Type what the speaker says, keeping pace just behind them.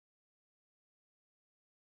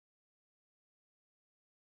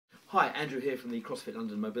Hi, Andrew here from the CrossFit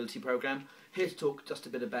London Mobility Programme. Here to talk just a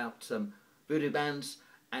bit about voodoo bands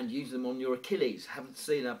and use them on your Achilles. Haven't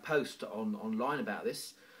seen a post online about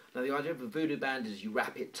this. Now the idea of a voodoo band is you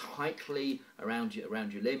wrap it tightly around your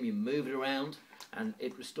limb, you move it around and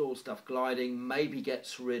it restores stuff gliding, maybe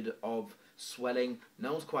gets rid of swelling.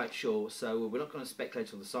 No one's quite sure, so we're not going to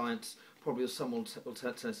speculate on the science. Probably someone will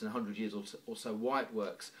tell us in 100 years or so why it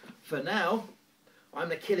works. For now, I'm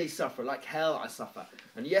an Achilles sufferer, like hell I suffer.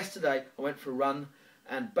 And yesterday I went for a run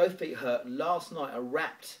and both feet hurt. And last night I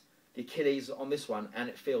wrapped the Achilles on this one and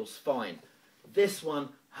it feels fine. This one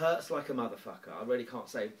hurts like a motherfucker. I really can't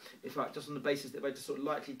say. It's like just on the basis that if I just sort of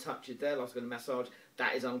lightly touch it there, like I'm going to massage,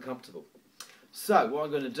 that is uncomfortable. So what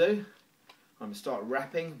I'm going to do, I'm going to start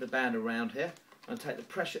wrapping the band around here and take the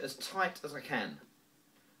pressure as tight as I can.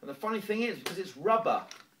 And the funny thing is, because it's rubber,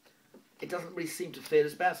 it doesn't really seem to feel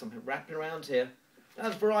as bad. So I'm wrapping around here. Now,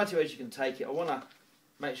 there's a variety of ways you can take it. I want to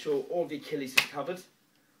make sure all the Achilles is covered,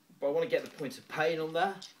 but I want to get the point of pain on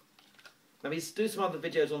there. Maybe do some other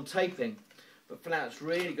videos on taping, but for now it's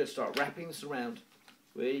really good to start wrapping this around.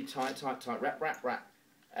 Really tight, tight, tight, wrap, wrap, wrap.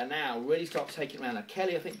 And now really start taking it around. Now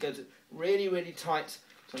Kelly, I think, goes really, really tight,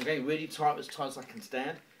 so I'm going really tight as I can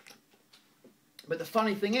stand. But the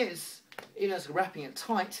funny thing is, even as I'm wrapping it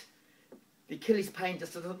tight, the Achilles pain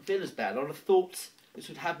just doesn't feel as bad. I would have thought this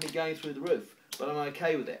would have me going through the roof, but I'm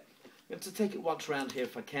okay with it. I'm going to take it once around here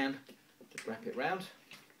if I can. Just wrap it round.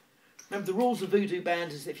 Remember, the rules of voodoo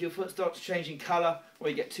band is if your foot starts changing colour or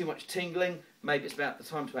you get too much tingling, maybe it's about the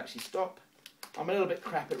time to actually stop. I'm a little bit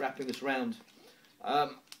crap at wrapping this round,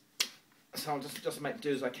 so I'll just make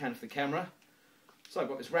do as I can for the camera. So I've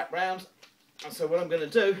got this wrap round, and so what I'm going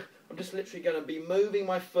to do, I'm just literally going to be moving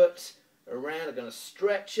my foot around. I'm going to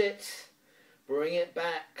stretch it, bring it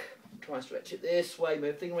back, try and stretch it this way,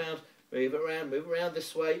 move things around, move around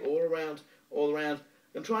this way, all around.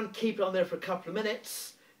 I'm trying to keep it on there for a couple of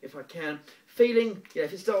minutes, if I can. Feeling,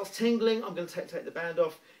 if it starts tingling, I'm going to take the band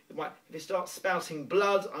off. If it starts spouting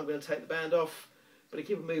blood, I'm going to take the band off. But I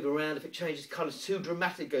keep it moving around. If it changes colours too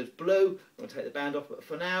dramatic, goes blue, I'm going to take the band off. But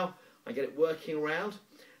for now, I get it working around.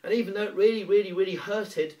 And even though it really, really, really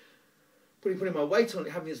hurted, putting my weight on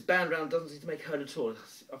it, having this band around doesn't seem to make it hurt at all.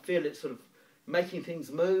 I feel it sort of making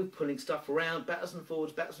things move, pulling stuff around, backwards and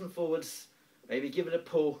forwards, maybe give it a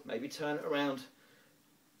pull, maybe turn it around,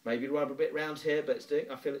 maybe rub a bit around here, but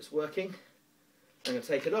I feel it's working. I'm going to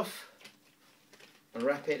take it off and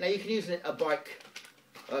wrap it. Now you can use a bike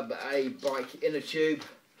inner tube.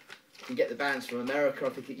 You can get the bands from America, I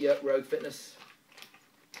think at Rogue Fitness.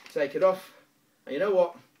 Take it off, and you know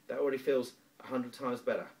what? That already feels 100 times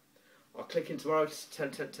better. I'll click in tomorrow to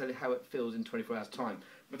tell you how it feels in 24 hours time.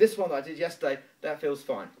 But this one that I did yesterday, that feels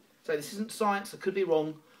fine. So this isn't science, I could be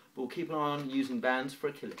wrong, but we'll keep an eye on using bands for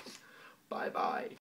Achilles. Bye bye.